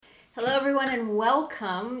Hello, everyone, and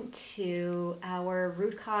welcome to our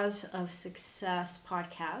Root Cause of Success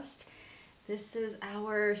podcast. This is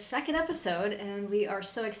our second episode, and we are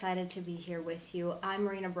so excited to be here with you. I'm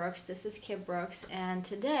Marina Brooks, this is Kip Brooks, and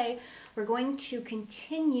today we're going to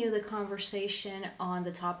continue the conversation on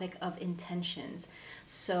the topic of intentions.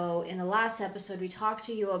 So, in the last episode, we talked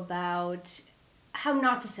to you about how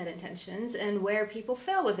not to set intentions and where people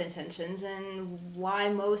fail with intentions and why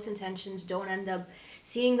most intentions don't end up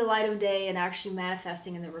seeing the light of day and actually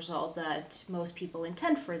manifesting in the result that most people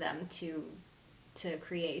intend for them to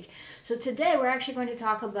create. So today we're actually going to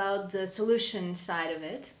talk about the solution side of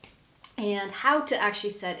it and how to actually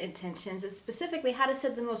set intentions, and specifically how to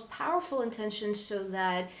set the most powerful intentions so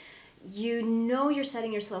that you know you're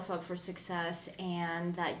setting yourself up for success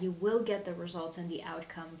and that you will get the results and the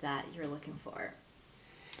outcome that you're looking for.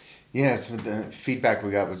 Yes, the feedback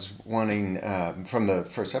we got was wanting from the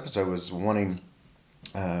first episode was wanting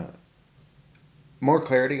more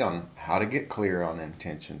clarity on how to get clear on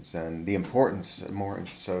intentions and the importance, more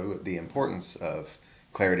so the importance of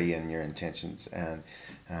clarity in your intentions, and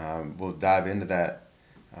we'll dive into that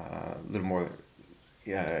a little more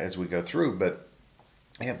as we go through. But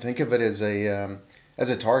yeah, think of it as a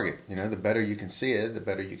target. You know, the better you can see it, the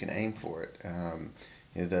better you can aim for it.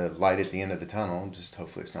 The light at the end of the tunnel, just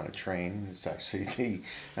hopefully it's not a train, it's actually the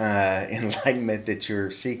enlightenment that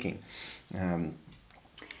you're seeking. Um,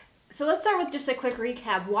 So let's start with just a quick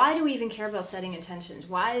recap. Why do we even care about setting intentions?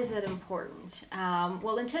 Why is it important?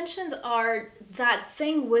 Well, intentions are that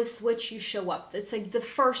thing with which you show up. It's like the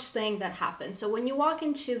first thing that happens. So when you walk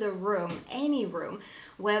into the room, any room,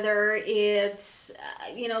 whether it's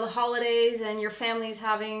the holidays and your family's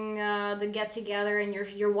having the get together and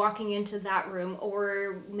you're walking into that room,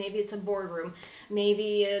 or maybe it's a boardroom,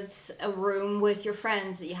 maybe it's a room with your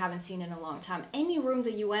friends that you haven't seen in a long time. Any room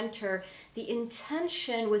that you enter, the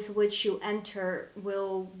intention with which you enter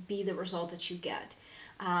will be the result that you get.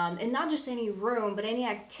 And not just any room, but any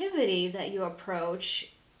activity that you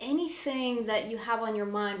approach, anything that you have on your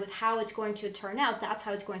mind with how it's going to turn out, that's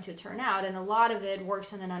how it's going to turn out. And a lot of it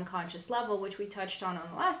works on an unconscious level, which we touched on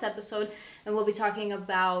the last episode, and we'll be talking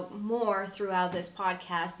about more throughout this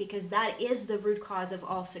podcast, because that is the root cause of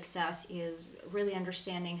all success, is really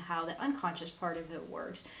understanding how the unconscious part of it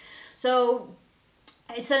works. So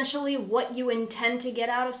essentially, what you intend to get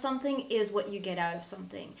out of something is what you get out of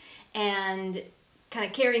something. And kind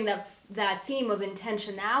of carrying that theme of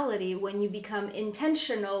intentionality, when you become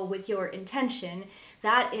intentional with your intention,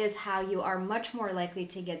 that is how you are much more likely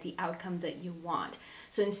to get the outcome that you want.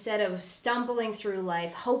 So instead of stumbling through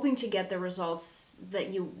life hoping to get the results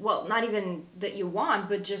that not even that you want,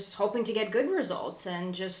 but just hoping to get good results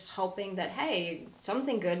and just hoping that, hey,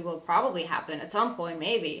 something good will probably happen at some point,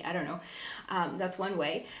 maybe, I don't know. That's one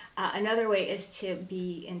way. Another way is to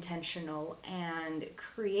be intentional and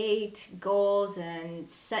create goals and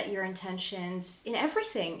set your intentions in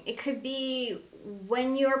everything. It could be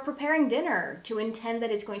when you're preparing dinner, to intend that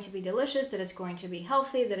it's going to be delicious, that it's going to be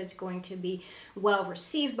healthy, that it's going to be well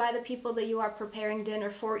received by the people that you are preparing dinner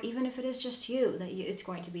for, even if it is just you, that it's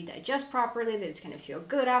going to be digest properly, that it's going to feel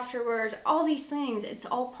good afterwards. All these things, it's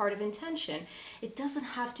all part of intention. It doesn't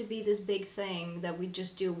have to be this big thing that we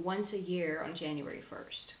just do once a year on January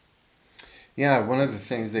 1st. Yeah, one of the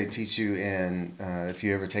things they teach you in if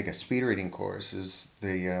you ever take a speed reading course is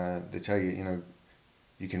they tell you,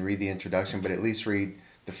 you can read the introduction, but at least read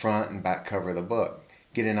the front and back cover of the book.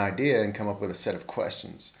 Get an idea and come up with a set of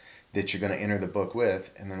questions that you're going to enter the book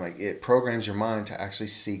with, and then it programs your mind to actually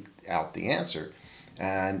seek out the answer.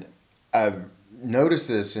 And I've noticed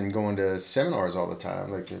this in going to seminars all the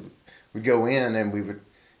time. We'd go in and we would,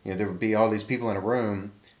 there would be all these people in a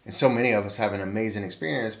room, and so many of us have an amazing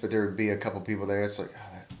experience, but there would be a couple people there. It's like,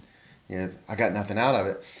 I got nothing out of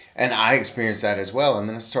it. And I experienced that as well. And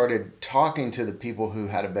then I started talking to the people who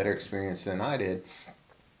had a better experience than I did,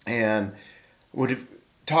 and would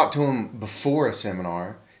talk to them before a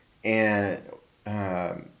seminar, and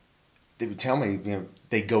they would tell me,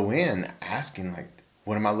 they go in asking,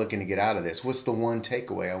 what am I looking to get out of this? What's the one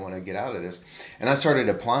takeaway I want to get out of this? And I started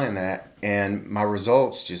applying that, and my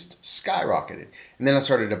results just skyrocketed. And then I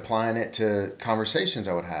started applying it to conversations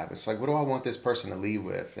I would have. It's like, what do I want this person to leave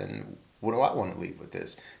with? And what do I want to leave with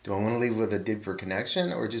this? Do I want to leave with a deeper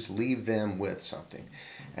connection, or just leave them with something?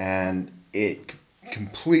 And it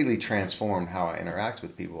completely transformed how I interact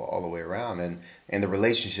with people all the way around, and the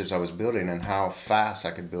relationships I was building, and how fast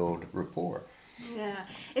I could build rapport. Yeah,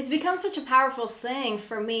 it's become such a powerful thing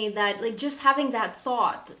for me that just having that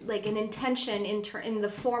thought, an intention in the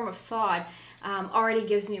form of thought, already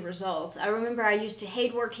gives me results. I remember I used to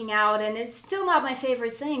hate working out, and it's still not my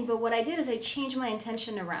favorite thing, but what I did is I changed my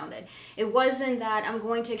intention around it. It wasn't that I'm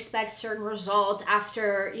going to expect certain results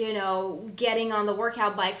after, getting on the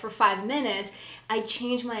workout bike for 5 minutes. I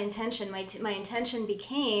changed my intention. My intention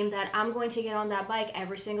became that I'm going to get on that bike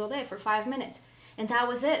every single day for 5 minutes. And that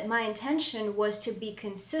was it. My intention was to be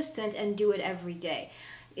consistent and do it every day.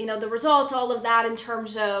 The results, all of that in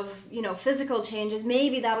terms of, physical changes,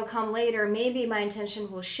 maybe that'll come later. Maybe my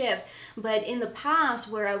intention will shift. But in the past,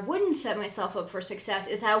 where I wouldn't set myself up for success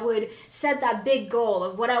is I would set that big goal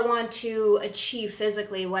of what I want to achieve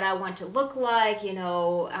physically, what I want to look like,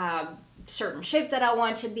 certain shape that I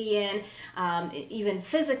want to be in, even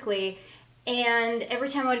physically. And every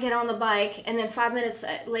time I'd get on the bike, and then 5 minutes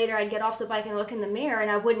later I'd get off the bike and look in the mirror, and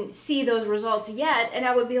I wouldn't see those results yet, and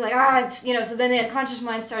I would be like, so then the unconscious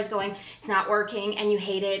mind starts going, it's not working, and you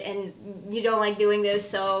hate it, and you don't like doing this,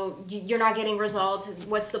 so you're not getting results.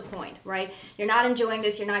 What's the point, right? You're not enjoying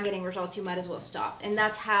this, you're not getting results, you might as well stop. And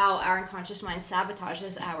that's how our unconscious mind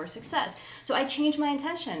sabotages our success. So I changed my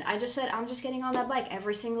intention. I just said, I'm just getting on that bike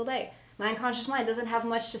every single day. My unconscious mind doesn't have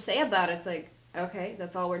much to say about it. It's like, okay,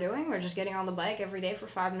 that's all we're doing? We're just getting on the bike every day for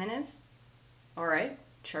 5 minutes? All right,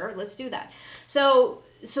 sure, let's do that. So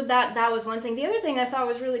that was one thing. The other thing I thought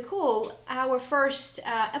was really cool, our first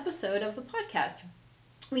episode of the podcast.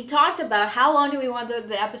 We talked about how long do we want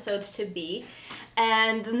the episodes to be,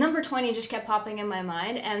 and the number 20 just kept popping in my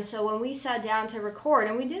mind. And so when we sat down to record,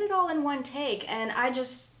 and we did it all in one take, and I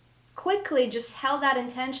just quickly just held that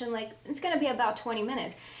intention, like, it's going to be about 20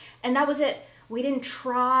 minutes. And that was it. We didn't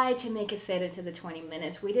try to make it fit into the 20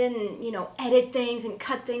 minutes. We didn't, edit things and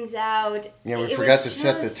cut things out. Yeah, we forgot to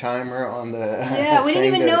set the timer on the Yeah, we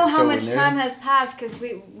didn't even know how much time has passed because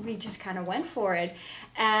we just kind of went for it.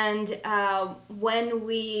 And when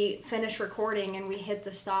we finished recording and we hit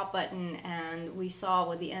the stop button and we saw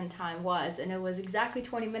what the end time was, and it was exactly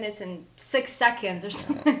 20 minutes and 6 seconds or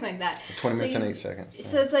something like that. 20 minutes and 8 seconds. Yeah.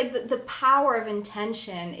 So it's like the power of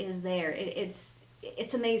intention is there.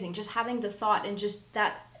 It's amazing, just having the thought and just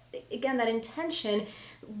that, again, that intention.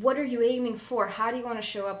 What are you aiming for? How do you want to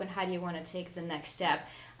show up, and how do you want to take the next step?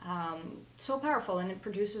 So powerful, and it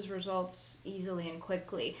produces results easily and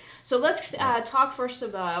quickly. So let's talk first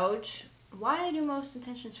about, why do most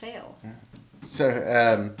intentions fail?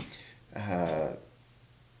 So, I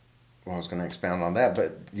was going to expound on that,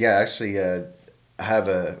 but yeah, actually, I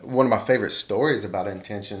have one of my favorite stories about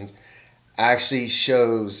intentions actually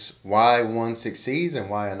shows why one succeeds and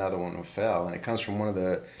why another one will fail. And it comes from one of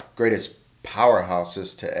the greatest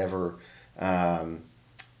powerhouses to ever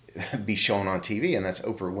be shown on TV, and that's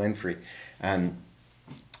Oprah Winfrey. And,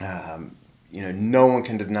 no one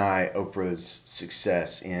can deny Oprah's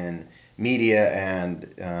success in media,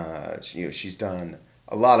 and, she's done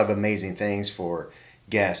a lot of amazing things for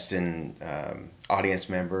guests and audience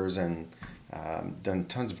members, and done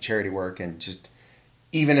tons of charity work, and just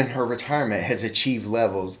even in her retirement has achieved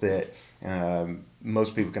levels that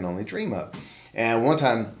most people can only dream of. And one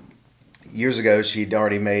time, years ago, she'd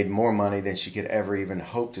already made more money than she could ever even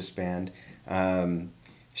hope to spend.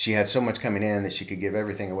 She had so much coming in that she could give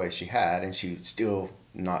everything away she had, and she would still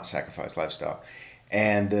not sacrifice lifestyle.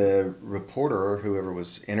 And the reporter, or whoever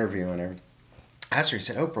was interviewing her, asked her, he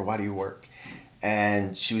said, "Oprah, why do you work?"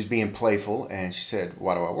 And she was being playful, and she said,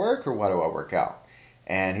 "Why do I work, or why do I work out?"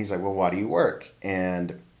 And he's like, "Well, why do you work?"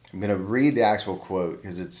 And I'm going to read the actual quote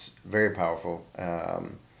because it's very powerful.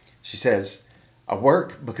 She says, "I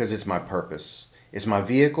work because it's my purpose. It's my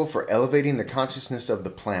vehicle for elevating the consciousness of the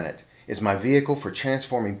planet. It's my vehicle for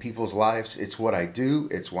transforming people's lives. It's what I do.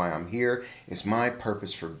 It's why I'm here. It's my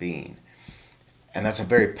purpose for being." And that's a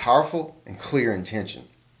very powerful and clear intention.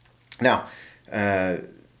 Now,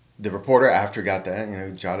 the reporter, after got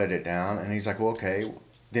that, jotted it down, and he's like, "Well, okay,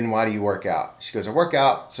 then why do you work out?" She goes, "I work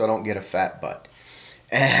out so I don't get a fat butt."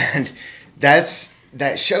 And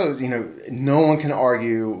that shows, no one can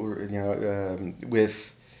argue,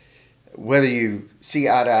 with whether you see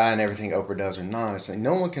eye to eye and everything Oprah does or not. It's like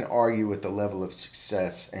no one can argue with the level of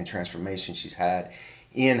success and transformation she's had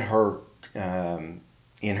in her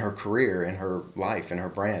career, in her life, in her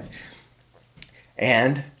brand.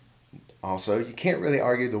 And also, you can't really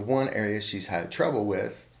argue the one area she's had trouble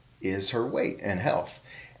with is her weight and health.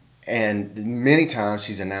 And many times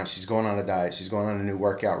she's announced she's going on a diet, she's going on a new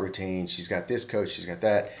workout routine, she's got this coach, she's got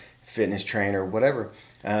that fitness trainer, whatever.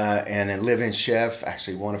 And a live-in chef,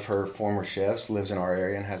 actually one of her former chefs, lives in our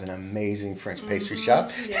area and has an amazing French pastry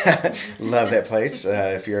shop. Yeah. Love that place.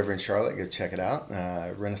 If you're ever in Charlotte, go check it out.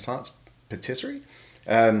 Renaissance Patisserie.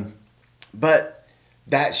 But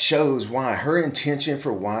that shows why her intention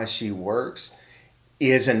for why she works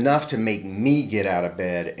is enough to make me get out of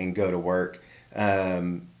bed and go to work.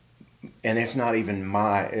 And it's not even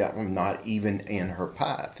I'm not even in her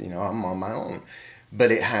path. I'm on my own. But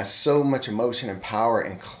it has so much emotion and power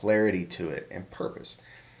and clarity to it and purpose.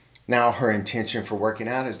 Now, her intention for working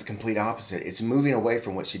out is the complete opposite. It's moving away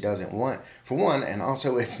from what she doesn't want, for one, and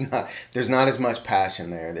also there's not as much passion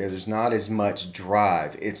there. There's not as much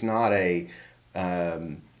drive. It's not a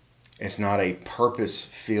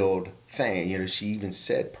purpose-filled thing. She even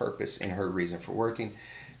said purpose in her reason for working,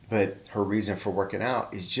 but her reason for working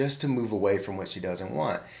out is just to move away from what she doesn't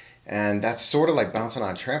want. And that's sort of like bouncing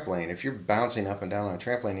on a trampoline. If you're bouncing up and down on a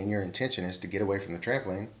trampoline and your intention is to get away from the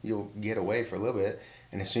trampoline, you'll get away for a little bit.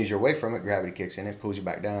 And as soon as you're away from it, gravity kicks in, it pulls you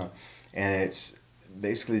back down. And it's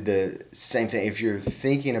basically the same thing. If your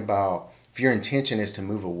intention is to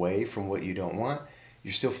move away from what you don't want,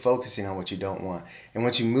 you're still focusing on what you don't want. And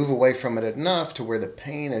once you move away from it enough to where the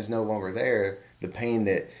pain is no longer there, the pain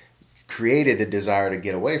that created the desire to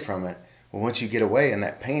get away from it, well, once you get away and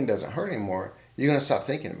that pain doesn't hurt anymore, you're going to stop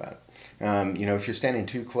thinking about it. If you're standing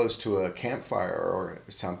too close to a campfire or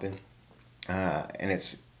something, and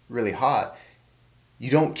it's really hot, you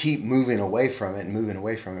don't keep moving away from it, and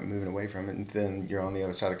then you're on the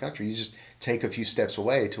other side of the country. You just take a few steps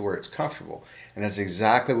away to where it's comfortable. And that's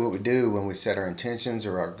exactly what we do when we set our intentions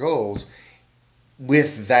or our goals,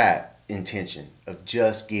 with that intention of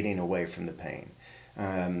just getting away from the pain.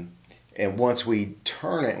 And once we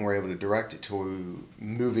turn it and we're able to direct it to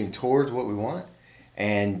moving towards what we want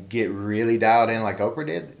and get really dialed in like Oprah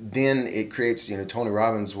did, then it creates, Tony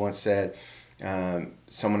Robbins once said,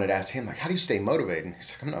 someone had asked him, like, how do you stay motivated? And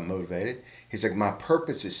he's like, I'm not motivated. He's like, my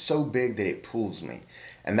purpose is so big that it pulls me.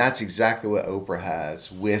 And that's exactly what Oprah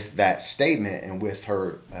has with that statement and with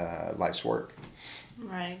her life's work.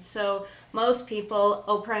 Right. So most people,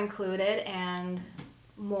 Oprah included, and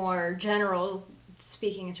more general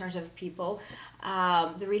speaking in terms of people,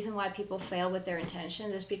 the reason why people fail with their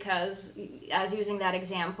intentions is because, as using that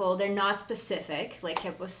example, they're not specific, like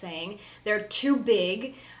Kip was saying. They're too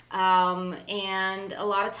big, and a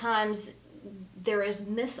lot of times there is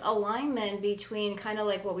misalignment between, kind of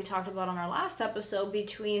like what we talked about on our last episode,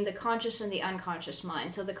 between the conscious and the unconscious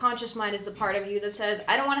mind. So the conscious mind is the part of you that says,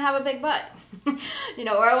 I don't want to have a big butt,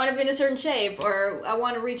 or I want to be in a certain shape, or I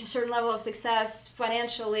want to reach a certain level of success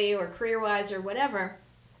financially or career-wise or whatever.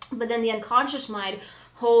 But then the unconscious mind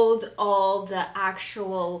holds all the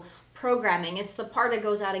actual programming. It's the part that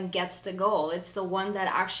goes out and gets the goal. It's the one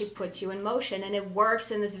that actually puts you in motion, and it works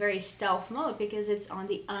in this very stealth mode because it's on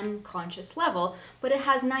the unconscious level, but it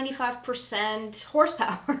has 95%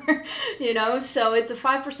 horsepower, so it's a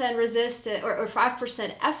 5% resistance or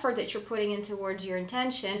 5% effort that you're putting in towards your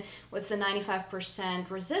intention, with the 95%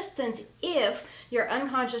 resistance if your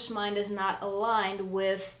unconscious mind is not aligned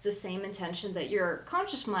with the same intention that your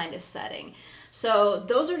conscious mind is setting. So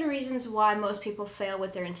those are the reasons why most people fail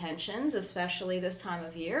with their intentions, especially this time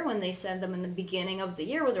of year when they set them in the beginning of the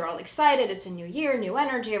year where they're all excited. It's a new year, new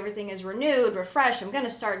energy, everything is renewed, refreshed. I'm going to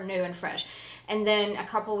start new and fresh. And then a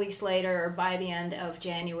couple weeks later, or by the end of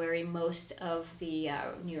January, most of the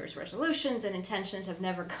New Year's resolutions and intentions have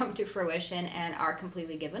never come to fruition and are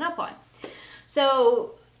completely given up on.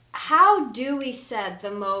 So how do we set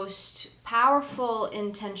the most powerful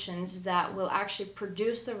intentions that will actually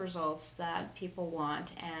produce the results that people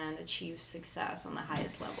want and achieve success on the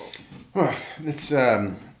highest level? Well, it's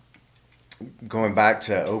going back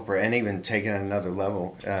to Oprah and even taking it another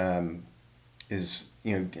level, is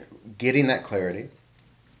getting that clarity,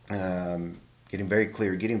 getting very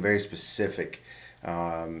clear, getting very specific.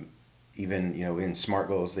 Even in SMART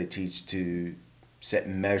goals, they teach to set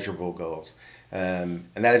measurable goals. And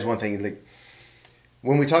that is one thing, like,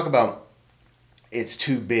 when we talk about it's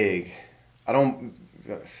too big,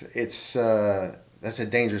 that's a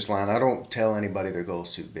dangerous line. I don't tell anybody their goal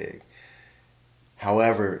is too big.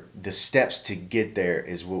 However, the steps to get there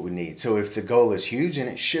is what we need. So if the goal is huge, and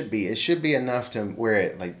it should be enough to where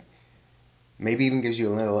it, like, maybe even gives you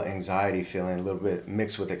a little anxiety feeling, a little bit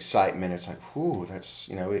mixed with excitement. It's like, whoo, that's,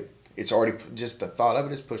 it's already, just the thought of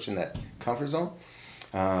it is pushing that comfort zone.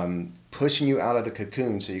 Pushing you out of the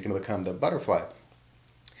cocoon so you can become the butterfly.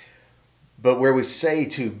 But where we say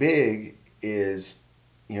too big is,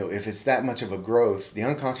 if it's that much of a growth, the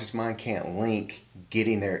unconscious mind can't link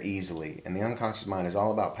getting there easily. And the unconscious mind is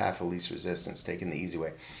all about path of least resistance, taking the easy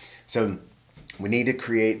way. So we need to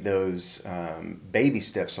create those baby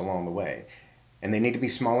steps along the way. And they need to be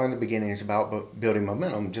smaller in the beginning. It's about building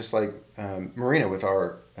momentum, just like Marina with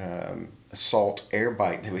our assault air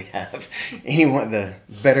bike that we have. The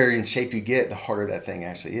better in shape you get, the harder that thing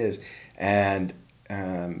actually is. And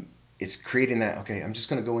it's creating that, okay, I'm just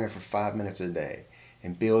going to go in for 5 minutes a day.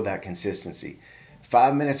 and build that consistency.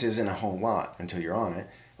 5 minutes isn't a whole lot until you're on it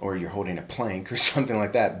or you're holding a plank or something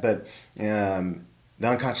like that. But the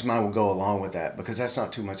unconscious mind will go along with that because that's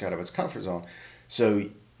not too much out of its comfort zone. So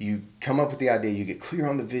you come up with the idea, you get clear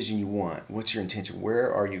on the vision you want. What's your intention?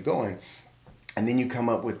 Where are you going? And then you come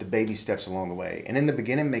up with the baby steps along the way. And in the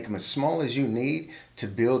beginning, make them as small as you need to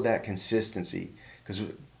build that consistency. Because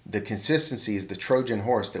the consistency is the Trojan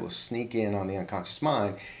horse that will sneak in on the unconscious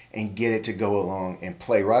mind and get it to go along and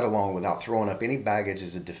play right along without throwing up any baggage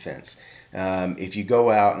as a defense. If you go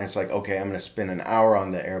out and it's like, okay, I'm going to spend an hour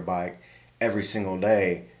on the air bike every single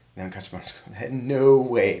day, the unconscious mind's going, no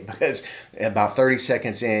way. Because about 30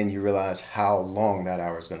 seconds in, you realize how long that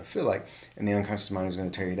hour is going to feel like. And the unconscious mind is going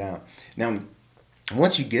to tear you down. Now,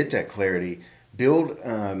 once you get that clarity, build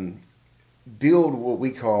what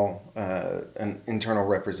we call an internal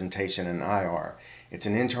representation, an IR. It's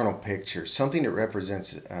an internal picture, something that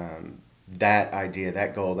represents that idea,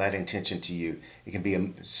 that goal, that intention to you. It can be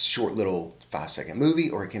a short little 5-second movie,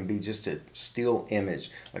 or it can be just a still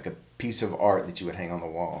image, like a piece of art that you would hang on the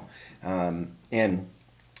wall. And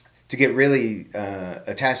to get really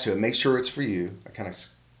attached to it, make sure it's for you. I kind of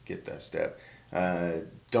skipped that step.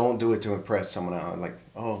 Don't do it to impress someone else. Like,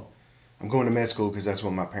 oh, I'm going to med school because that's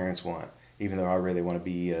what my parents want, even though I really want to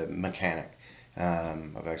be a mechanic.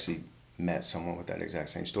 I've actually met someone with that exact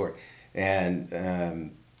same story.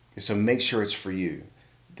 And so make sure it's for you.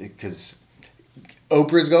 Because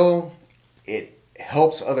Oprah's goal, it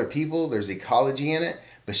helps other people. There's ecology in it.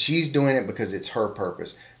 But she's doing it because it's her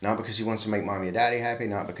purpose. Not because she wants to make mommy and daddy happy.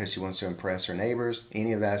 Not because she wants to impress her neighbors.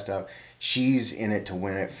 Any of that stuff. She's in it to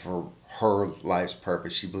win it for her life's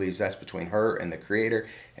purpose. She believes that's between her and the creator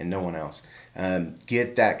and no one else.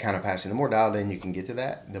 Get that kind of passion. The more dialed in you can get to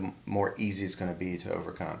that, the more easy it's going to be to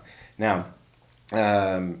overcome. Now,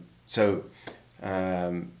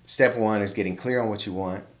 step one is getting clear on what you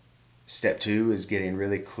want. Step two is getting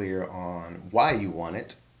really clear on why you want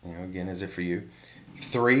it. Again, is it for you?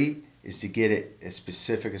 3 is to get it as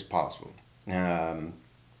specific as possible.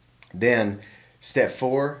 Then step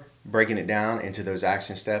 4, breaking it down into those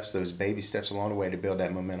action steps, those baby steps along the way to build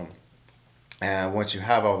that momentum. And once you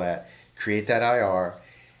have all that, create that IR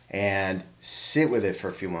and sit with it for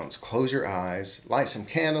a few moments. Close your eyes, light some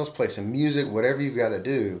candles, play some music, whatever you've got to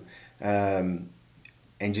do, and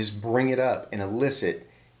just bring it up and elicit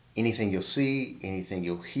anything you'll see, anything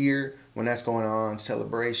you'll hear when that's going on,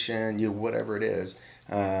 celebration, whatever it is.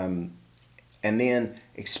 And then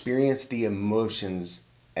experience the emotions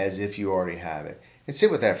as if you already have it. And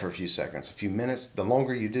sit with that for a few seconds, a few minutes. The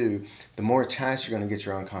longer you do, the more attached you're going to get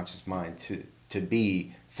your unconscious mind to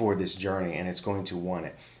be for this journey, and it's going to want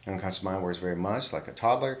it. The unconscious mind works very much like a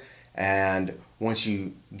toddler. And once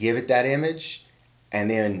you give it that image and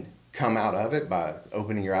then come out of it by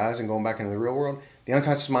opening your eyes and going back into the real world, the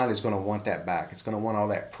unconscious mind is going to want that back. It's going to want all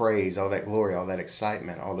that praise, all that glory, all that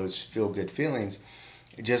excitement, all those feel-good feelings,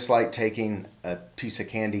 just like taking a piece of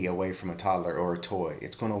candy away from a toddler or a toy.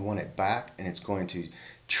 It's going to want it back, and it's going to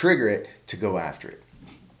trigger it to go after it.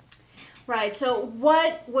 Right. So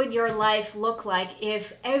what would your life look like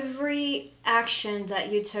if every action that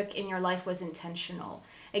you took in your life was intentional?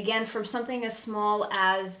 Again, from something as small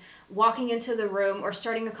as walking into the room or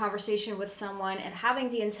starting a conversation with someone and having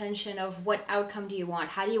the intention of what outcome do you want?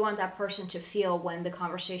 How do you want that person to feel when the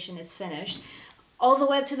conversation is finished? All the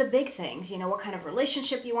way up to the big things, what kind of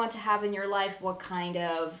relationship you want to have in your life, what kind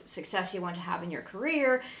of success you want to have in your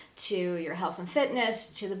career, to your health and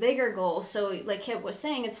fitness, to the bigger goals. So like Kip was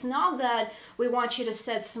saying, it's not that we want you to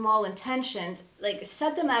set small intentions, like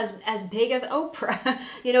set them as big as Oprah,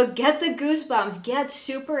 get the goosebumps, get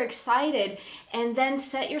super excited, and then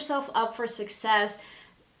set yourself up for success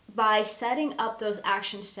by setting up those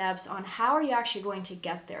action steps on how are you actually going to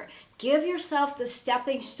get there. Give yourself the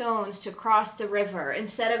stepping stones to cross the river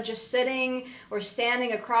instead of just sitting or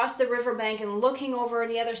standing across the riverbank and looking over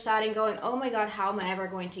the other side and going, oh my God, how am I ever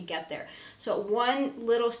going to get there? So one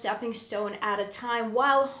little stepping stone at a time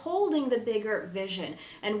while holding the bigger vision.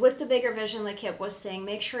 And with the bigger vision, like Kip was saying,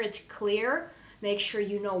 make sure it's clear. Make sure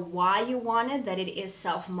you know why you want it, that it is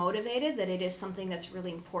self-motivated, that it is something that's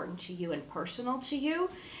really important to you and personal to you,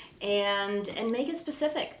 and make it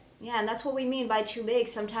specific. Yeah, and that's what we mean by too big.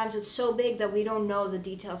 Sometimes it's so big that we don't know the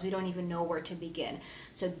details. We don't even know where to begin.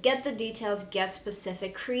 So get the details, get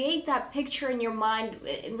specific, create that picture in your mind,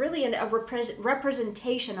 really a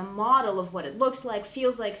representation, a model of what it looks like,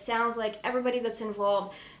 feels like, sounds like, everybody that's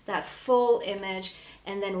involved, that full image.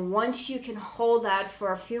 And then once you can hold that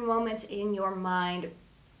for a few moments in your mind,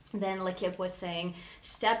 then like Kip was saying,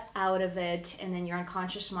 step out of it, and then your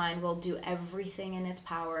unconscious mind will do everything in its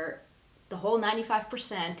power the whole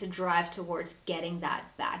 95% to drive towards getting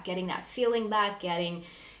that back, getting that feeling back, getting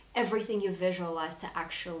everything you visualize to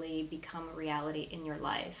actually become a reality in your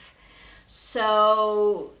life.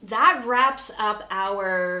 So that wraps up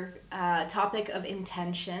our topic of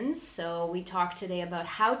intentions. So we talked today about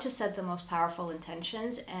how to set the most powerful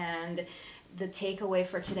intentions, and the takeaway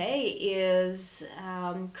for today is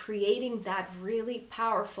creating that really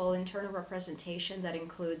powerful internal representation that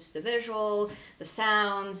includes the visual, the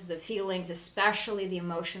sounds, the feelings, especially the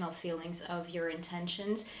emotional feelings of your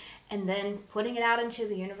intentions, and then putting it out into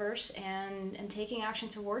the universe and taking action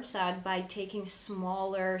towards that by taking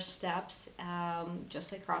smaller steps,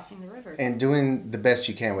 just like crossing the river. And doing the best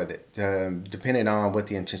you can with it. Depending on what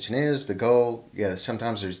the intention is, the goal, yeah,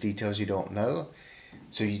 sometimes there's details you don't know.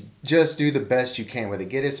 So you just do the best you can with it.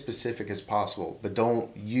 Get as specific as possible, but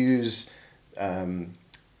don't use the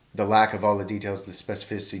lack of all the details, the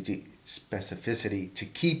specificity to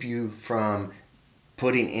keep you from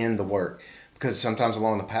putting in the work. Because sometimes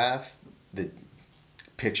along the path, the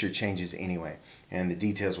picture changes anyway, and the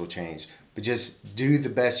details will change. But just do the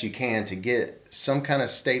best you can to get some kind of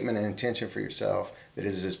statement and intention for yourself that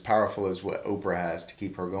is as powerful as what Oprah has to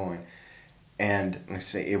keep her going. And let's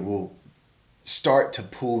say it will start to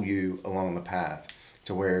pull you along the path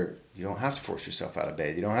to where you don't have to force yourself out of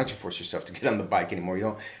bed. You don't have to force yourself to get on the bike anymore. You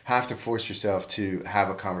don't have to force yourself to have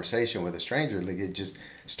a conversation with a stranger. Like, it just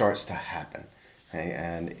starts to happen. Okay?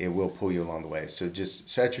 And it will pull you along the way. So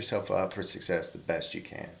just set yourself up for success the best you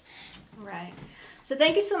can. Right. So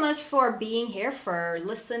thank you so much for being here, for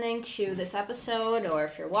listening to this episode, or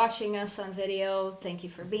if you're watching us on video, thank you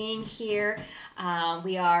for being here.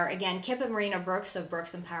 We are, again, Kip and Marina Brooks of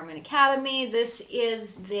Brooks Empowerment Academy. This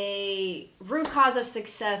is the Root Cause of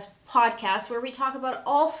Success podcast, where we talk about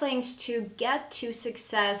all things to get to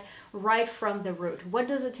success right from the root. What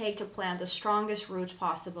does it take to plant the strongest roots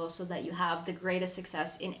possible so that you have the greatest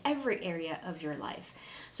success in every area of your life?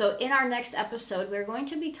 So in our next episode, we're going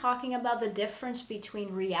to be talking about the difference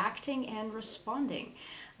between reacting and responding.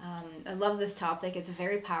 I love this topic. It's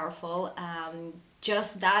very powerful.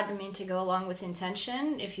 Just that, to go along with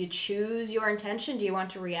intention. If you choose your intention, do you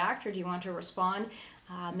want to react or do you want to respond?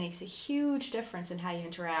 Makes a huge difference in how you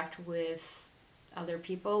interact with other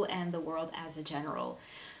people and the world as a general.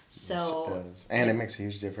 So, yes, it does. And it makes a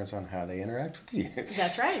huge difference on how they interact with you.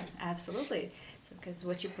 That's right. Absolutely. So, because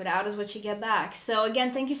what you put out is what you get back. So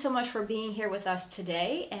again, thank you so much for being here with us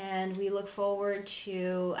today. And we look forward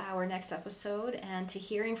to our next episode and to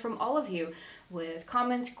hearing from all of you with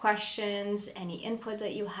comments, questions, any input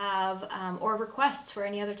that you have, or requests for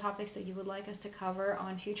any other topics that you would like us to cover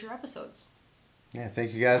on future episodes. Yeah,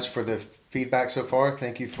 thank you guys for the feedback so far.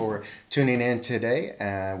 Thank you for tuning in today,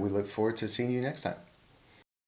 and we look forward to seeing you next time.